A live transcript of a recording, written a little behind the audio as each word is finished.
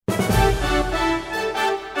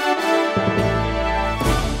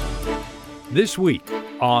This week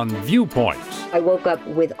on Viewpoints. I woke up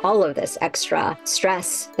with all of this extra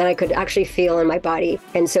stress that I could actually feel in my body.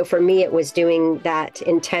 And so for me, it was doing that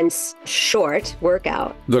intense, short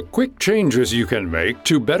workout. The quick changes you can make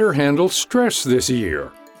to better handle stress this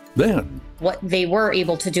year. Then, what they were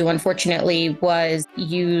able to do, unfortunately, was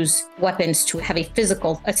use weapons to have a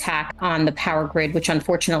physical attack on the power grid, which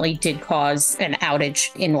unfortunately did cause an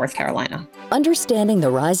outage in North Carolina. Understanding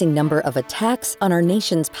the rising number of attacks on our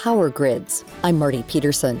nation's power grids. I'm Marty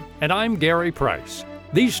Peterson. And I'm Gary Price.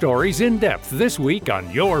 These stories in depth this week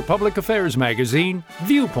on your public affairs magazine,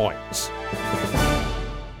 Viewpoints.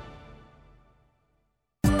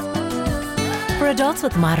 For adults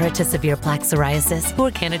with moderate to severe plaque psoriasis who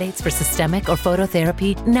are candidates for systemic or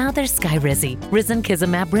phototherapy, now there's Skyrizi,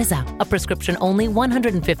 risankizumab Riza, a prescription-only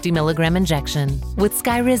 150 milligram injection. With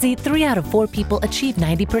Skyrizi, 3 out of 4 people achieve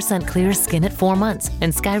 90% clear skin at 4 months,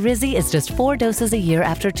 and Skyrizi is just 4 doses a year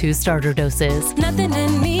after 2 starter doses. Nothing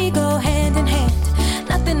in me go hand in hand.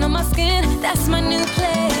 Nothing on my skin, that's my new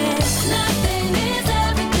plan. Nothing is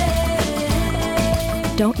everyday.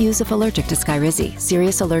 Don't use if allergic to Skyrizi.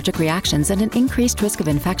 Serious allergic reactions and an increased risk of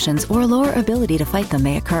infections or a lower ability to fight them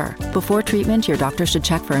may occur. Before treatment, your doctor should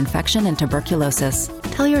check for infection and tuberculosis.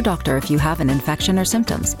 Tell your doctor if you have an infection or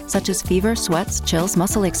symptoms, such as fever, sweats, chills,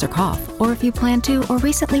 muscle aches, or cough, or if you plan to or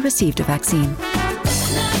recently received a vaccine.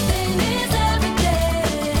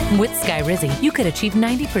 With Skyrizi, you could achieve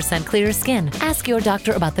 90% clearer skin. Ask your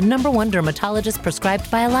doctor about the #1 dermatologist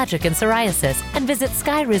prescribed biologic in psoriasis and visit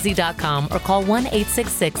skyrizi.com or call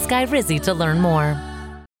 1-866-SKYRIZI to learn more.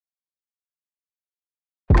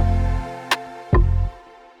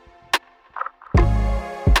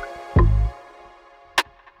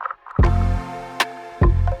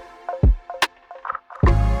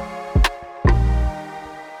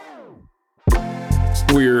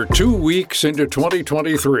 We're 2 weeks into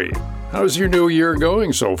 2023. How's your new year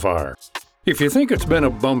going so far? If you think it's been a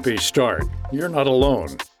bumpy start, you're not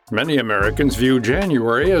alone. Many Americans view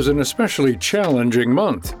January as an especially challenging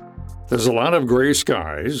month. There's a lot of gray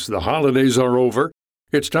skies, the holidays are over,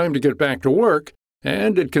 it's time to get back to work,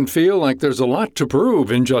 and it can feel like there's a lot to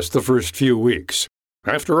prove in just the first few weeks.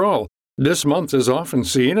 After all, this month is often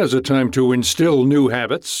seen as a time to instill new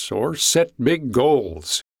habits or set big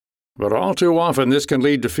goals. But all too often, this can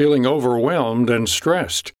lead to feeling overwhelmed and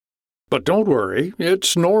stressed. But don't worry,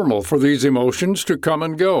 it's normal for these emotions to come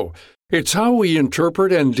and go. It's how we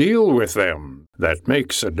interpret and deal with them that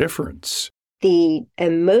makes a difference. The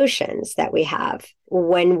emotions that we have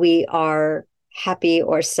when we are happy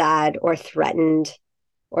or sad or threatened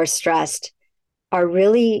or stressed are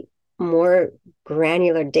really more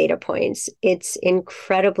granular data points. It's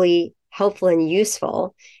incredibly helpful and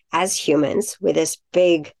useful as humans with this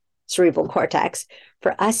big cerebral cortex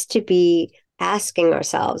for us to be asking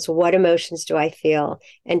ourselves, what emotions do I feel?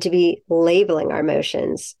 And to be labeling our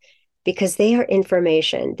emotions because they are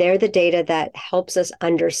information. They're the data that helps us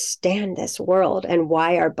understand this world and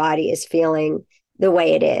why our body is feeling the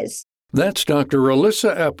way it is. That's Dr.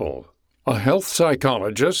 Alyssa Epel, a health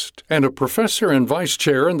psychologist and a professor and vice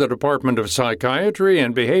chair in the Department of Psychiatry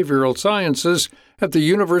and Behavioral Sciences at the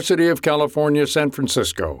University of California, San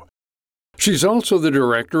Francisco. She's also the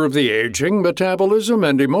director of the Aging, Metabolism,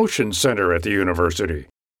 and Emotion Center at the university.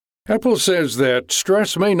 Epel says that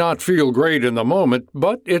stress may not feel great in the moment,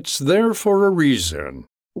 but it's there for a reason.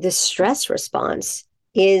 The stress response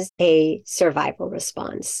is a survival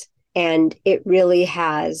response, and it really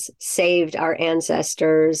has saved our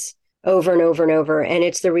ancestors over and over and over, and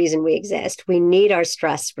it's the reason we exist. We need our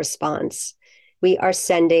stress response. We are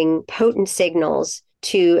sending potent signals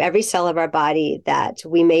to every cell of our body that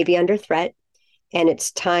we may be under threat, and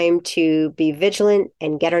it's time to be vigilant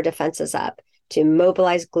and get our defenses up, to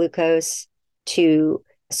mobilize glucose, to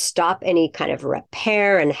stop any kind of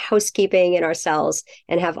repair and housekeeping in our cells,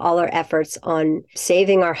 and have all our efforts on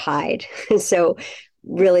saving our hide. So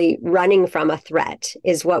really running from a threat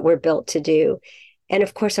is what we're built to do. And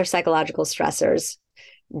of course, our psychological stressors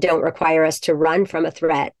don't require us to run from a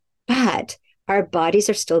threat, but our bodies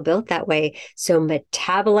are still built that way. So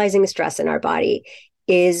metabolizing stress in our body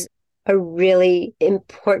is a really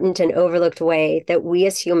important and overlooked way that we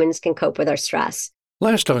as humans can cope with our stress.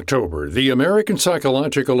 Last October, the American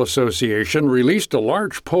Psychological Association released a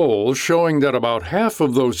large poll showing that about half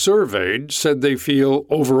of those surveyed said they feel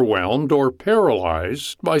overwhelmed or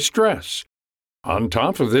paralyzed by stress. On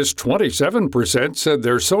top of this, 27% said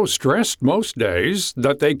they're so stressed most days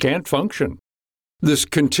that they can't function. This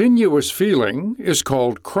continuous feeling is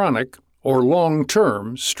called chronic or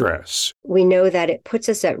long-term stress. We know that it puts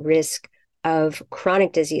us at risk of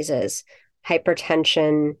chronic diseases,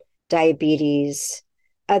 hypertension, diabetes,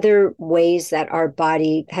 other ways that our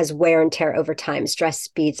body has wear and tear over time. Stress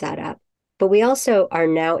speeds that up. But we also are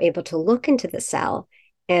now able to look into the cell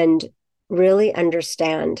and really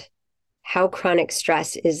understand how chronic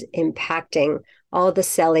stress is impacting all the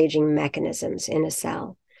cell aging mechanisms in a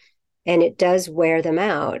cell. And it does wear them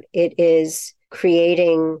out. It is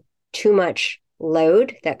creating too much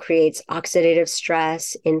load that creates oxidative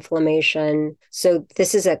stress, inflammation. So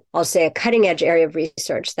this is I'll say a cutting edge area of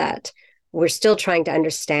research that we're still trying to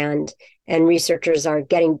understand, and researchers are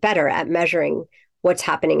getting better at measuring what's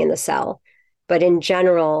happening in the cell. But in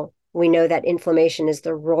general, we know that inflammation is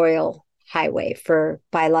the royal highway for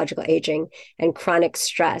biological aging, and chronic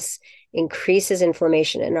stress increases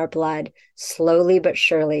inflammation in our blood slowly but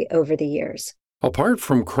surely over the years. Apart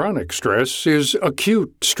from chronic stress is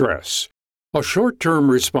acute stress, a short-term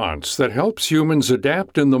response that helps humans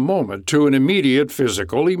adapt in the moment to an immediate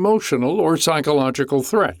physical, emotional, or psychological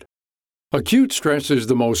threat. Acute stress is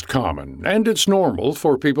the most common, and it's normal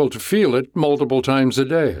for people to feel it multiple times a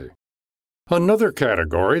day. Another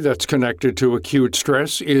category that's connected to acute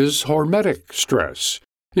stress is hormetic stress.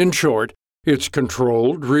 In short, it's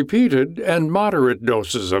controlled, repeated, and moderate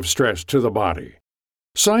doses of stress to the body.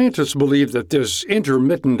 Scientists believe that this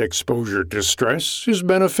intermittent exposure to stress is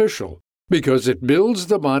beneficial because it builds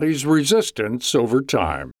the body's resistance over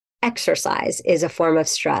time. Exercise is a form of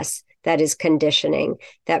stress that is conditioning,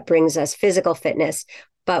 that brings us physical fitness,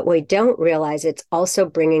 but we don't realize it's also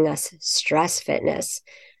bringing us stress fitness.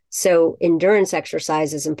 So endurance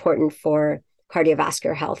exercise is important for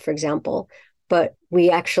cardiovascular health, for example, but we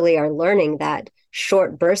actually are learning that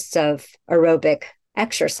short bursts of aerobic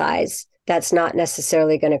exercise that's not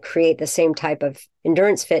necessarily going to create the same type of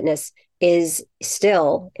endurance fitness is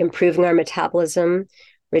still improving our metabolism,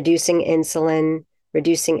 reducing insulin,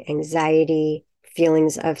 reducing anxiety,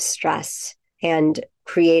 feelings of stress, and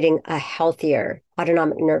creating a healthier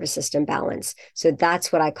autonomic nervous system balance. So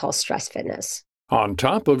that's what I call stress fitness. On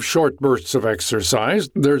top of short bursts of exercise,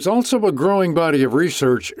 there's also a growing body of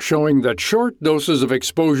research showing that short doses of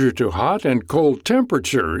exposure to hot and cold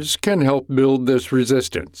temperatures can help build this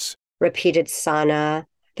resistance. Repeated sauna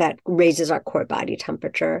that raises our core body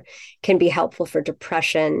temperature can be helpful for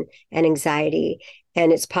depression and anxiety.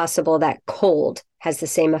 And it's possible that cold has the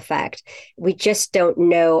same effect. We just don't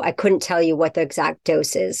know. I couldn't tell you what the exact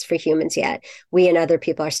dose is for humans yet. We and other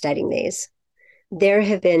people are studying these. There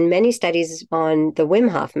have been many studies on the Wim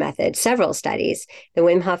Hof method, several studies. The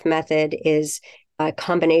Wim Hof method is a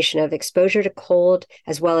combination of exposure to cold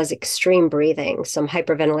as well as extreme breathing, some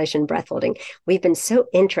hyperventilation, breath holding. We've been so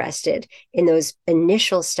interested in those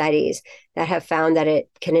initial studies that have found that it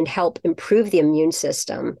can help improve the immune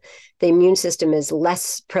system. The immune system is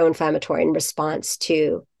less pro-inflammatory in response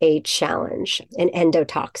to a challenge, an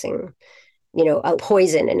endotoxin, a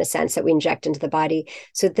poison in a sense that we inject into the body.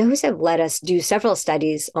 So those have let us do several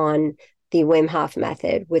studies on the Wim Hof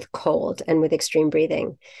method with cold and with extreme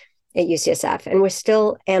breathing at UCSF. And we're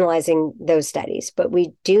still analyzing those studies, but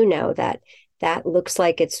we do know that looks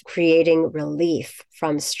like it's creating relief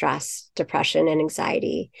from stress, depression, and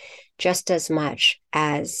anxiety just as much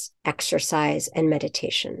as exercise and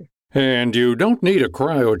meditation. And you don't need a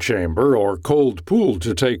cryo chamber or cold pool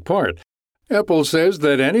to take part. Epple says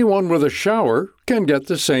that anyone with a shower can get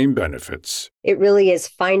the same benefits. It really is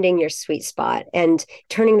finding your sweet spot and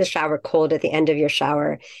turning the shower cold at the end of your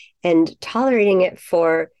shower and tolerating it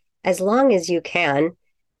for as long as you can.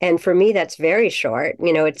 And for me, that's very short.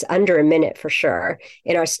 It's under a minute for sure.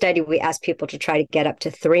 In our study, we asked people to try to get up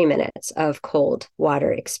to 3 minutes of cold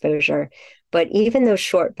water exposure. But even those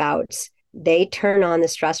short bouts, they turn on the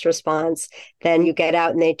stress response. Then you get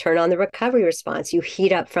out and they turn on the recovery response. You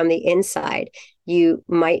heat up from the inside. You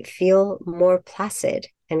might feel more placid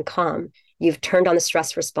and calm. You've turned on the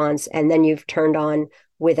stress response, and then you've turned on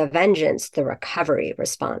with a vengeance the recovery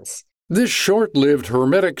response. This short-lived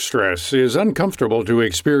hermetic stress is uncomfortable to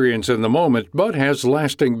experience in the moment, but has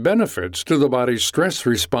lasting benefits to the body's stress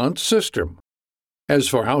response system. As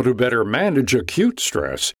for how to better manage acute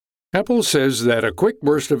stress, Epple says that a quick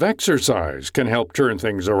burst of exercise can help turn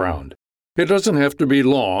things around. It doesn't have to be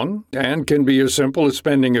long and can be as simple as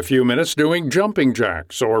spending a few minutes doing jumping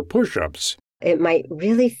jacks or push-ups. It might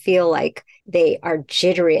really feel like they are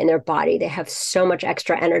jittery in their body. They have so much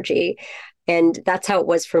extra energy. And that's how it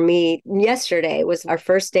was for me. Yesterday was our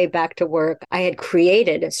first day back to work. I had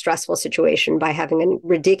created a stressful situation by having a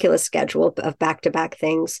ridiculous schedule of back-to-back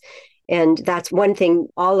things. And that's one thing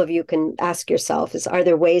all of you can ask yourself is, are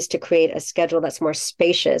there ways to create a schedule that's more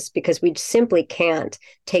spacious? Because we simply can't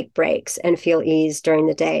take breaks and feel ease during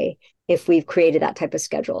the day if we've created that type of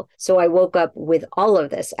schedule. So I woke up with all of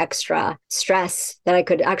this extra stress that I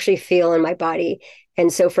could actually feel in my body.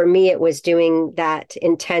 And so for me, it was doing that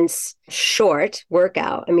intense short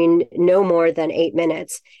workout. I mean, no more than 8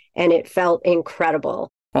 minutes. And it felt incredible.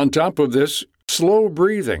 On top of this, slow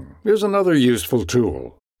breathing is another useful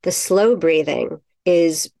tool. The slow breathing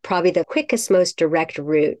is probably the quickest, most direct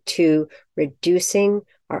route to reducing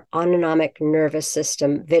our autonomic nervous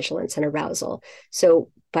system vigilance and arousal. So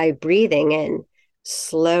by breathing in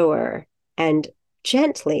slower and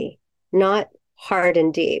gently, not hard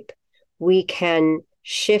and deep, we can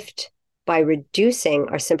shift by reducing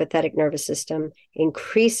our sympathetic nervous system,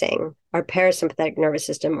 increasing our parasympathetic nervous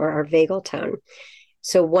system or our vagal tone.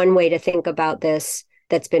 So one way to think about this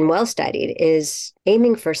that's been well studied is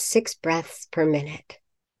aiming for 6 breaths per minute.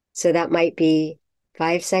 So that might be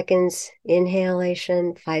 5 seconds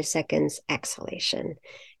inhalation, 5 seconds exhalation,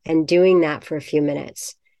 and doing that for a few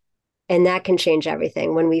minutes. And that can change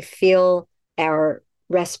everything. When we feel our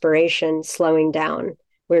respiration slowing down,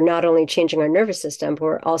 we're not only changing our nervous system, but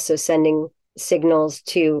we're also sending signals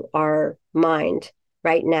to our mind.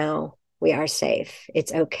 Right now, we are safe.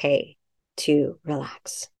 It's okay to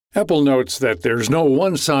relax. Epple notes that there's no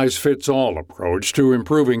one-size-fits-all approach to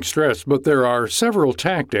improving stress, but there are several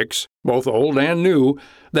tactics, both old and new,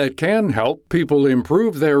 that can help people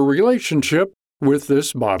improve their relationship with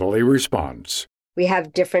this bodily response. We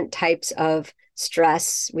have different types of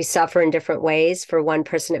stress. We suffer in different ways. For one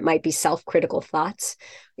person, it might be self-critical thoughts,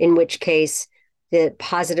 in which case the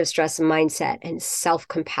positive stress mindset and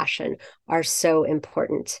self-compassion are so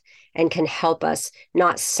important and can help us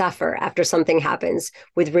not suffer after something happens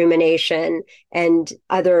with rumination and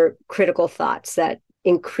other critical thoughts that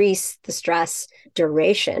increase the stress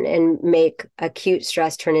duration and make acute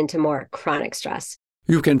stress turn into more chronic stress.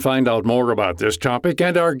 You can find out more about this topic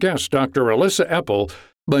and our guest, Dr. Alyssa Epple,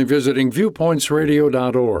 by visiting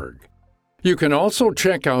viewpointsradio.org. You can also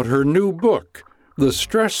check out her new book, The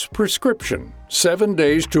Stress Prescription: 7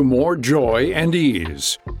 Days to More Joy and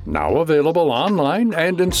Ease, now available online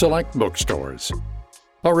and in select bookstores.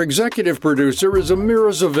 Our executive producer is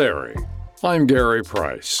Amira Zaveri. I'm Gary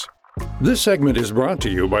Price. This segment is brought to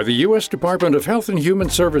you by the U.S. Department of Health and Human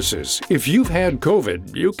Services. If you've had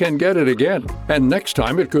COVID, you can get it again. And next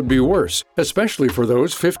time it could be worse, especially for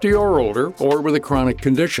those 50 or older or with a chronic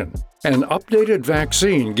condition. An updated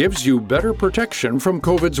vaccine gives you better protection from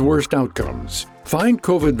COVID's worst outcomes. Find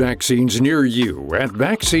COVID vaccines near you at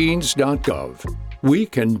vaccines.gov. We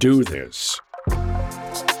can do this.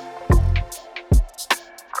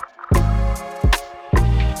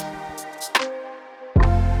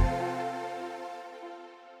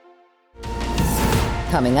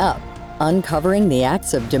 Coming up, uncovering the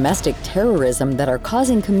acts of domestic terrorism that are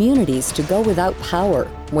causing communities to go without power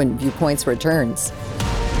when Viewpoints returns.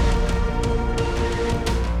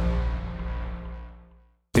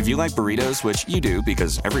 If you like burritos, which you do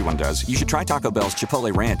because everyone does, you should try Taco Bell's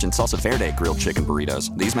Chipotle Ranch and Salsa Verde grilled chicken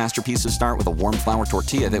burritos. These masterpieces start with a warm flour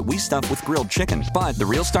tortilla that we stuff with grilled chicken. But the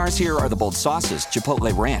real stars here are the bold sauces,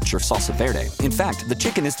 Chipotle Ranch or Salsa Verde. In fact, the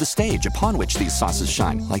chicken is the stage upon which these sauces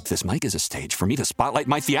shine. Like this mic is a stage for me to spotlight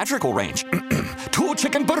my theatrical range. 2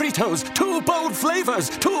 chicken burritos, 2 bold flavors,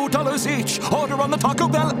 $2 each. Order on the Taco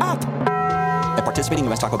Bell app. At participating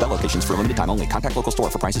U.S. Taco Bell locations for a limited time only. Contact local store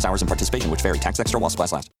for prices, hours, and participation, which vary. Tax extra while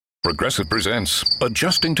supplies last. Progressive presents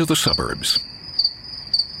Adjusting to the Suburbs.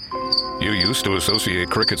 You used to associate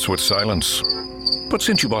crickets with silence. But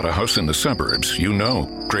since you bought a house in the suburbs, you know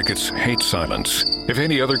crickets hate silence. If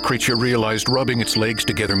any other creature realized rubbing its legs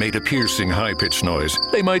together made a piercing, high-pitched noise,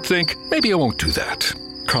 they might think, maybe I won't do that.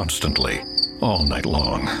 Constantly. All night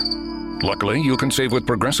long. Luckily, you can save with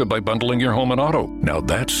Progressive by bundling your home and auto. Now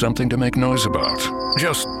that's something to make noise about.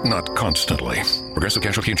 Just not constantly. Progressive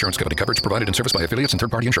Casualty Insurance Company. Coverage provided and serviced by affiliates and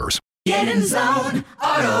third-party insurers. Get in zone,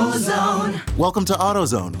 AutoZone. Welcome to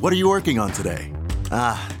AutoZone. What are you working on today?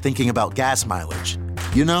 Thinking about gas mileage.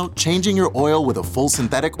 You know, changing your oil with a full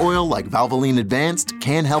synthetic oil like Valvoline Advanced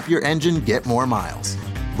can help your engine get more miles.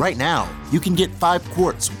 Right now, you can get 5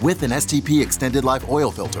 quarts with an STP Extended Life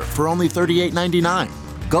Oil Filter for only $38.99.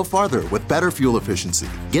 Go farther with better fuel efficiency.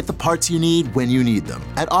 Get the parts you need when you need them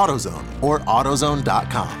at AutoZone or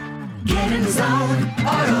AutoZone.com. Get in zone,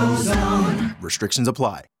 AutoZone. Restrictions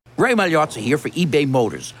apply. Ray Magliozzi here for eBay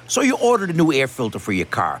Motors. So you ordered a new air filter for your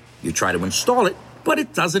car. You try to install it, but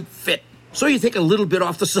it doesn't fit. So you take a little bit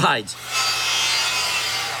off the sides.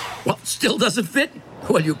 Well, still doesn't fit?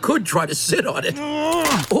 Well, you could try to sit on it.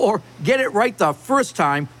 Or get it right the first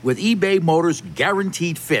time with eBay Motors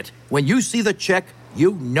Guaranteed Fit. When you see the check,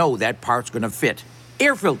 you know that part's gonna fit.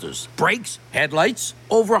 Air filters, brakes, headlights,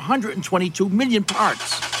 over 122 million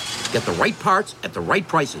parts. Get the right parts at the right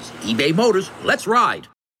prices. eBay Motors, let's ride.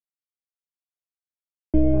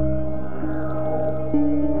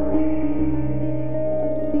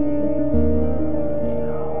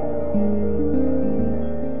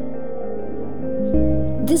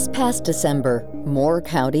 This past December, Moore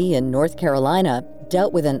County in North Carolina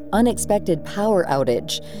dealt with an unexpected power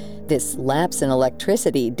outage. This lapse in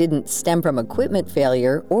electricity didn't stem from equipment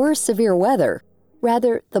failure or severe weather.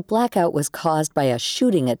 Rather, the blackout was caused by a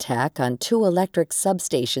shooting attack on 2 electric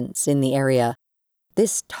substations in the area.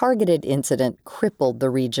 This targeted incident crippled the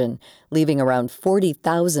region, leaving around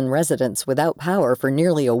 40,000 residents without power for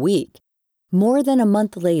nearly a week. More than a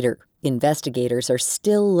month later, investigators are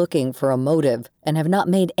still looking for a motive and have not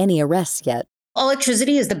made any arrests yet.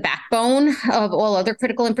 Electricity is the backbone of all other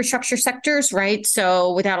critical infrastructure sectors, right?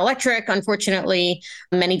 So without electric, unfortunately,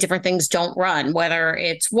 many different things don't run, whether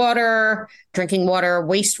it's water, drinking water,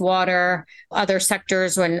 wastewater, other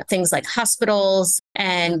sectors, when things like hospitals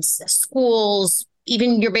and schools,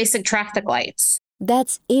 even your basic traffic lights.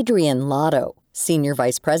 That's Adrienne Lotto, Senior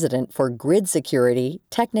Vice President for Grid Security,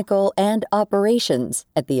 Technical, and Operations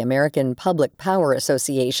at the American Public Power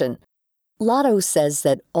Association. Lotto says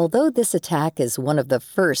that although this attack is one of the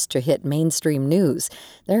first to hit mainstream news,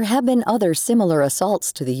 there have been other similar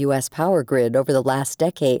assaults to the U.S. power grid over the last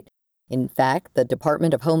decade. In fact, the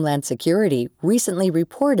Department of Homeland Security recently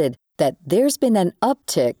reported that there's been an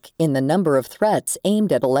uptick in the number of threats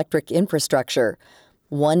aimed at electric infrastructure.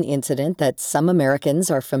 One incident that some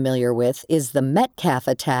Americans are familiar with is the Metcalf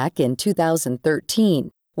attack in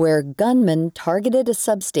 2013, where gunmen targeted a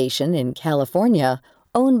substation in California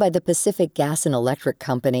owned by the Pacific Gas and Electric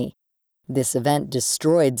Company. This event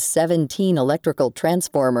destroyed 17 electrical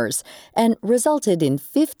transformers and resulted in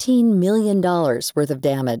 $15 million worth of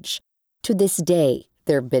damage. To this day,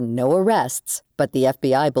 there have been no arrests, but the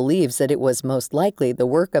FBI believes that it was most likely the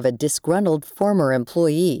work of a disgruntled former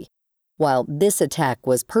employee. While this attack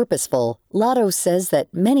was purposeful, Lotto says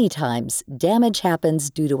that many times damage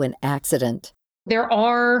happens due to an accident. There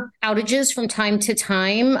are outages from time to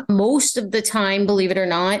time. Most of the time, believe it or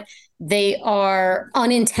not, they are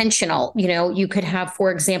unintentional. You know, you could have,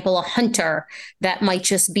 for example, a hunter that might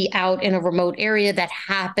just be out in a remote area that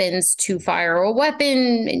happens to fire a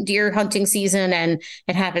weapon in deer hunting season, and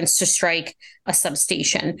it happens to strike a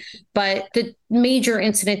substation. But the major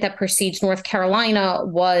incident that precedes North Carolina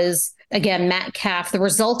was, again, Metcalf. The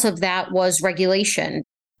result of that was regulation.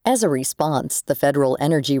 As a response, the Federal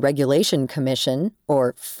Energy Regulation Commission,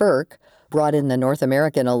 or FERC, brought in the North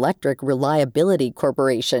American Electric Reliability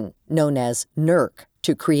Corporation, known as NERC,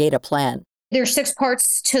 to create a plan. There's 6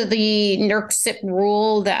 parts to the NERC-CIP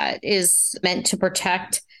rule that is meant to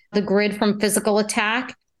protect the grid from physical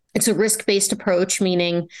attack. It's a risk-based approach,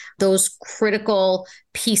 meaning those critical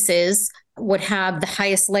pieces would have the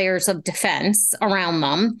highest layers of defense around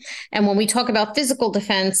them. And when we talk about physical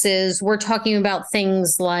defenses, we're talking about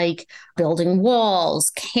things like building walls,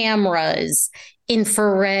 cameras,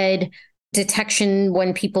 infrared detection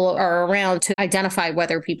when people are around to identify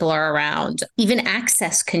whether people are around, even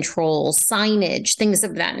access controls, signage, things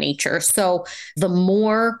of that nature. So the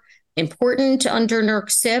more important under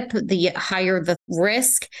NERC-CIP, the higher the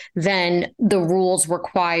risk, then the rules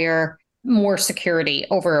require more security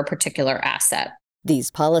over a particular asset.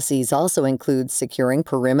 These policies also include securing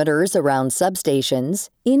perimeters around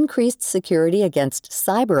substations, increased security against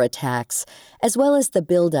cyber attacks, as well as the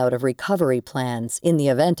build-out of recovery plans in the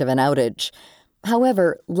event of an outage.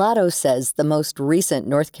 However, Lotto says the most recent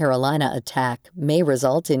North Carolina attack may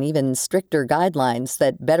result in even stricter guidelines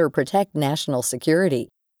that better protect national security.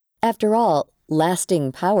 After all,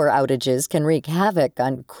 lasting power outages can wreak havoc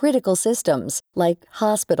on critical systems like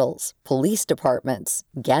hospitals, police departments,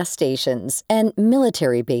 gas stations, and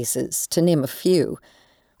military bases, to name a few.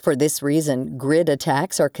 For this reason, grid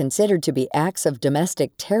attacks are considered to be acts of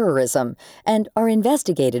domestic terrorism and are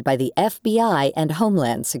investigated by the FBI and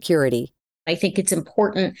Homeland Security. I think it's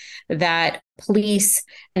important that police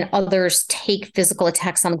and others take physical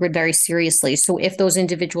attacks on the grid very seriously. So if those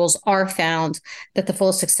individuals are found, that the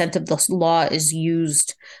fullest extent of the law is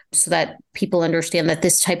used so that people understand that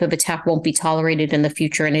this type of attack won't be tolerated in the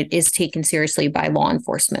future, and it is taken seriously by law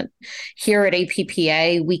enforcement. Here at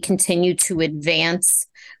APPA, we continue to advance.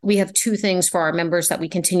 We have 2 things for our members that we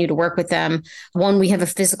continue to work with them. One, we have a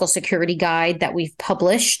physical security guide that we've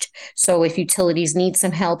published. So if utilities need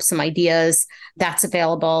some help, some ideas, that's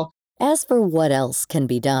available. As for what else can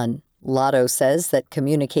be done, Lotto says that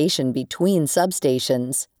communication between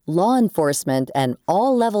substations, law enforcement, and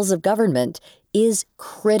all levels of government is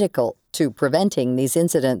critical to preventing these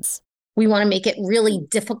incidents. We want to make it really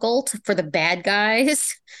difficult for the bad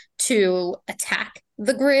guys to attack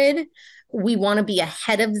the grid. We want to be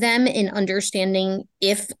ahead of them in understanding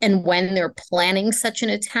if and when they're planning such an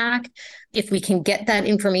attack. If we can get that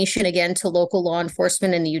information again to local law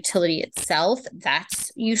enforcement and the utility itself,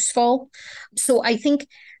 that's useful. So I think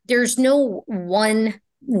there's no one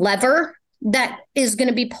lever that is going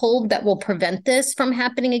to be pulled that will prevent this from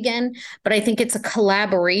happening again. But I think it's a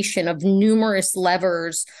collaboration of numerous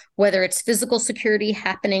levers, whether it's physical security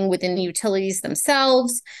happening within the utilities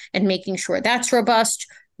themselves and making sure that's robust,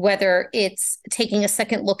 whether it's taking a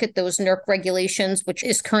second look at those NERC regulations, which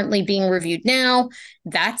is currently being reviewed now.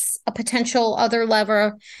 That's a potential other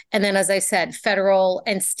lever. And then, as I said, federal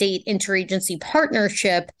and state interagency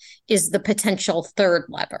partnership is the potential third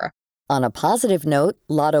lever. On a positive note,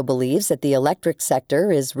 Lotto believes that the electric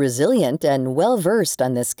sector is resilient and well-versed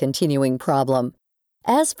on this continuing problem.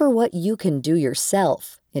 As for what you can do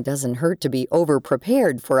yourself, it doesn't hurt to be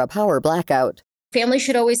over-prepared for a power blackout. Families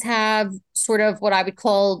should always have sort of what I would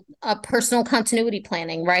call a personal continuity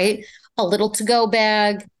planning, right? A little to-go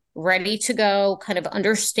bag, ready to go, kind of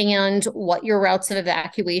understand what your routes of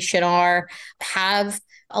evacuation are, have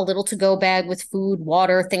a little to-go bag with food,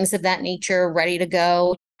 water, things of that nature, ready to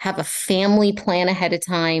go. Have a family plan ahead of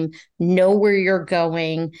time, know where you're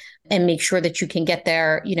going, and make sure that you can get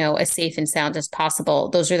there, as safe and sound as possible.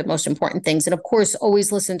 Those are the most important things. And of course,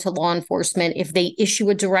 always listen to law enforcement. If they issue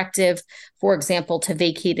a directive, for example, to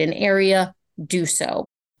vacate an area, do so.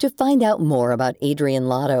 To find out more about Adrienne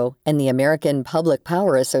Lotto and the American Public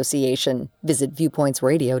Power Association, visit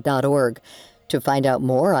viewpointsradio.org. To find out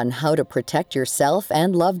more on how to protect yourself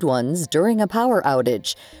and loved ones during a power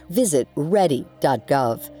outage, visit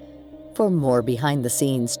ready.gov. For more behind the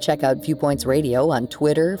scenes, check out Viewpoints Radio on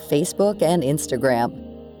Twitter, Facebook, and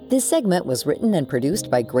Instagram. This segment was written and produced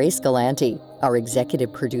by Grace Galanti. Our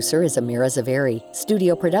executive producer is Amira Zaveri.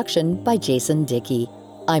 Studio production by Jason Dickey.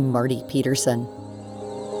 I'm Marty Peterson.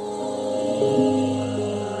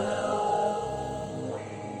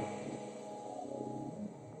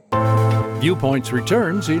 Viewpoints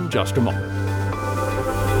returns in just a moment.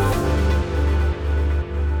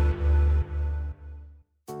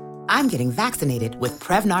 I'm getting vaccinated with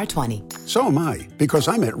Prevnar 20. So am I, because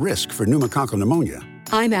I'm at risk for pneumococcal pneumonia.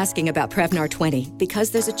 I'm asking about Prevnar 20 because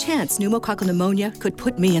there's a chance pneumococcal pneumonia could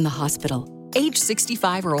put me in the hospital. Age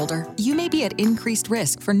 65 or older, you may be at increased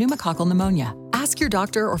risk for pneumococcal pneumonia. Ask your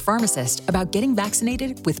doctor or pharmacist about getting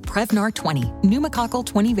vaccinated with Prevnar 20, pneumococcal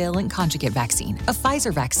 20-valent conjugate vaccine, a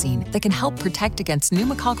Pfizer vaccine that can help protect against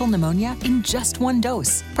pneumococcal pneumonia in just one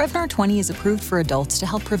dose. Prevnar 20 is approved for adults to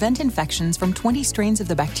help prevent infections from 20 strains of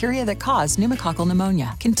the bacteria that cause pneumococcal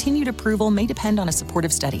pneumonia. Continued approval may depend on a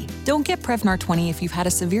supportive study. Don't get Prevnar 20 if you've had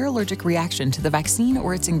a severe allergic reaction to the vaccine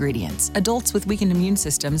or its ingredients. Adults with weakened immune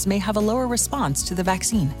systems may have a lower response to the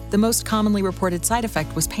vaccine. The most commonly reported side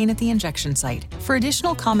effect was pain at the injection site. For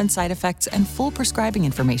additional common side effects and full prescribing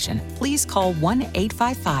information, please call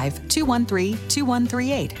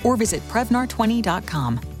 1-855-213-2138 or visit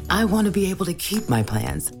Prevnar20.com. I want to be able to keep my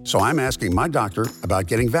plans. So I'm asking my doctor about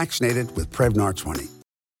getting vaccinated with Prevnar 20.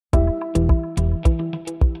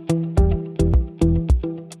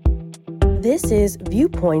 This is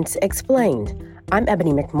Viewpoints Explained. I'm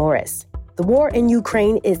Ebony McMorris. The war in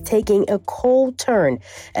Ukraine is taking a cold turn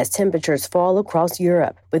as temperatures fall across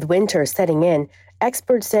Europe. With winter setting in,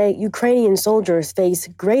 experts say Ukrainian soldiers face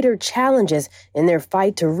greater challenges in their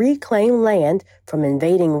fight to reclaim land from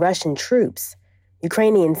invading Russian troops.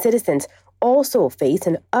 Ukrainian citizens also face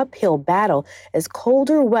an uphill battle as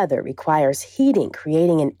colder weather requires heating,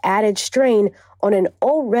 creating an added strain on an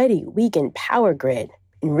already weakened power grid.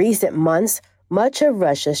 In recent months, much of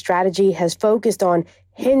Russia's strategy has focused on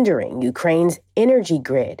hindering Ukraine's energy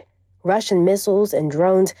grid. Russian missiles and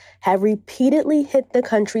drones have repeatedly hit the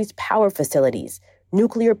country's power facilities,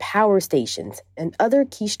 nuclear power stations, and other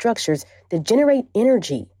key structures that generate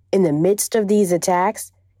energy. In the midst of these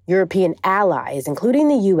attacks, European allies, including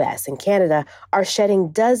the U.S. and Canada, are shedding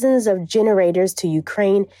dozens of generators to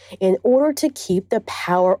Ukraine in order to keep the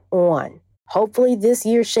power on. Hopefully, this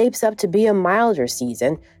year shapes up to be a milder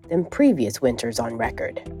season than previous winters on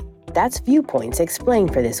record. That's Viewpoints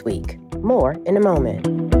Explained for this week. More in a moment.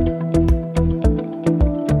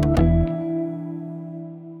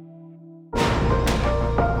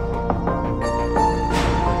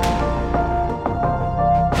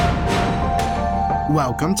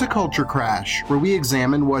 Welcome to Culture Crash, where we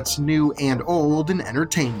examine what's new and old in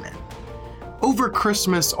entertainment. Over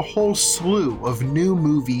Christmas, a whole slew of new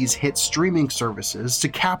movies hit streaming services to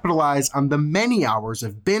capitalize on the many hours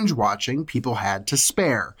of binge watching people had to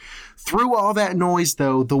spare. Through all that noise,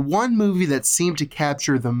 though, the one movie that seemed to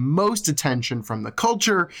capture the most attention from the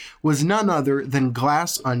culture was none other than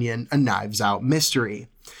Glass Onion: A Knives Out Mystery.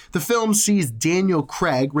 The film sees Daniel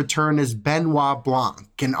Craig return as Benoit Blanc,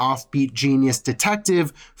 an offbeat genius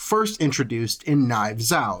detective first introduced in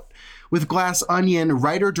Knives Out. With Glass Onion,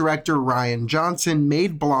 writer-director Rian Johnson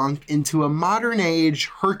made Blanc into a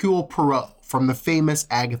modern-age Hercule Poirot, from the famous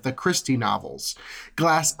Agatha Christie novels.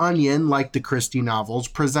 Glass Onion, like the Christie novels,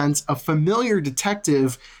 presents a familiar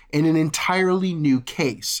detective in an entirely new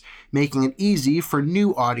case, making it easy for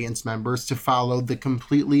new audience members to follow the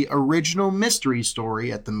completely original mystery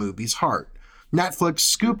story at the movie's heart. Netflix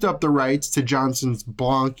scooped up the rights to Johnson's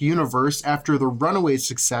Blanc universe after the runaway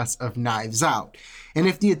success of Knives Out. And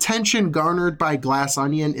if the attention garnered by Glass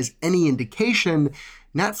Onion is any indication,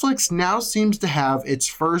 Netflix now seems to have its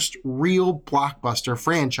first real blockbuster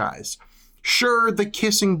franchise. Sure, the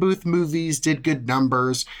Kissing Booth movies did good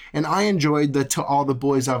numbers, and I enjoyed the To All the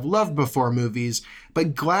Boys I've Loved Before movies,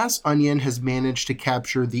 but Glass Onion has managed to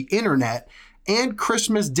capture the internet and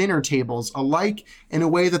Christmas dinner tables alike in a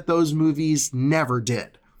way that those movies never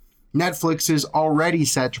did. Netflix is already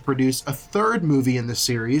set to produce a third movie in the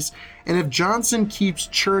series, and if Johnson keeps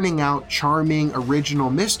churning out charming original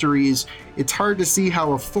mysteries, it's hard to see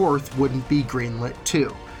how a fourth wouldn't be greenlit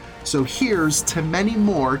too. So here's to many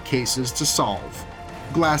more cases to solve.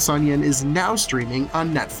 Glass Onion is now streaming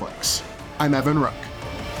on Netflix. I'm Evan Rook.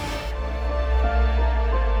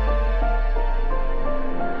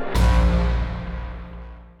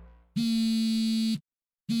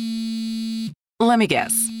 Let me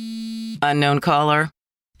guess. Unknown caller?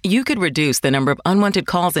 You could reduce the number of unwanted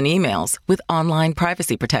calls and emails with online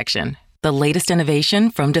privacy protection. The latest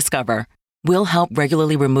innovation from Discover. We'll help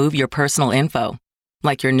regularly remove your personal info,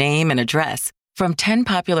 like your name and address, from 10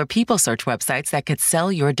 popular people search websites that could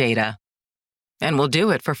sell your data. And we'll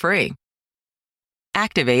do it for free.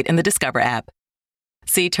 Activate in the Discover app.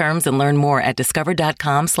 See terms and learn more at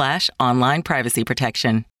discover.com/online privacy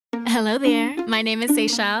protection. Hello there. My name is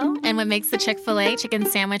Seychelle, and what makes the Chick-fil-A chicken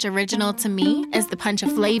sandwich original to me is the punch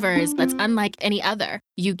of flavors that's unlike any other.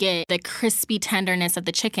 You get the crispy tenderness of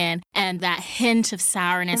the chicken and that hint of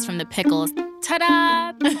sourness from the pickles.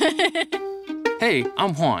 Ta-da! Hey,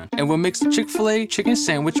 I'm Juan, and what makes the Chick-fil-A chicken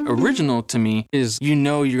sandwich original to me is you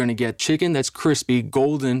know you're gonna get chicken that's crispy,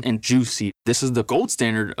 golden, and juicy. This is the gold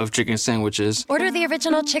standard of chicken sandwiches. Order the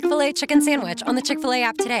original Chick-fil-A chicken sandwich on the Chick-fil-A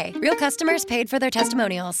app today. Real customers paid for their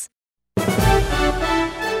testimonials.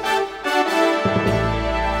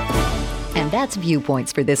 And that's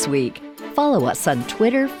Viewpoints for this week. Follow us on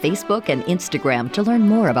Twitter, Facebook, and Instagram to learn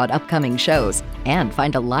more about upcoming shows and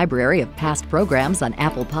find a library of past programs on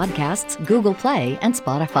Apple Podcasts, Google Play, and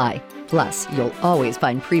Spotify. Plus, you'll always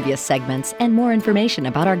find previous segments and more information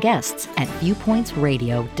about our guests at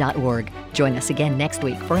viewpointsradio.org. Join us again next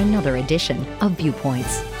week for another edition of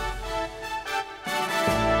Viewpoints.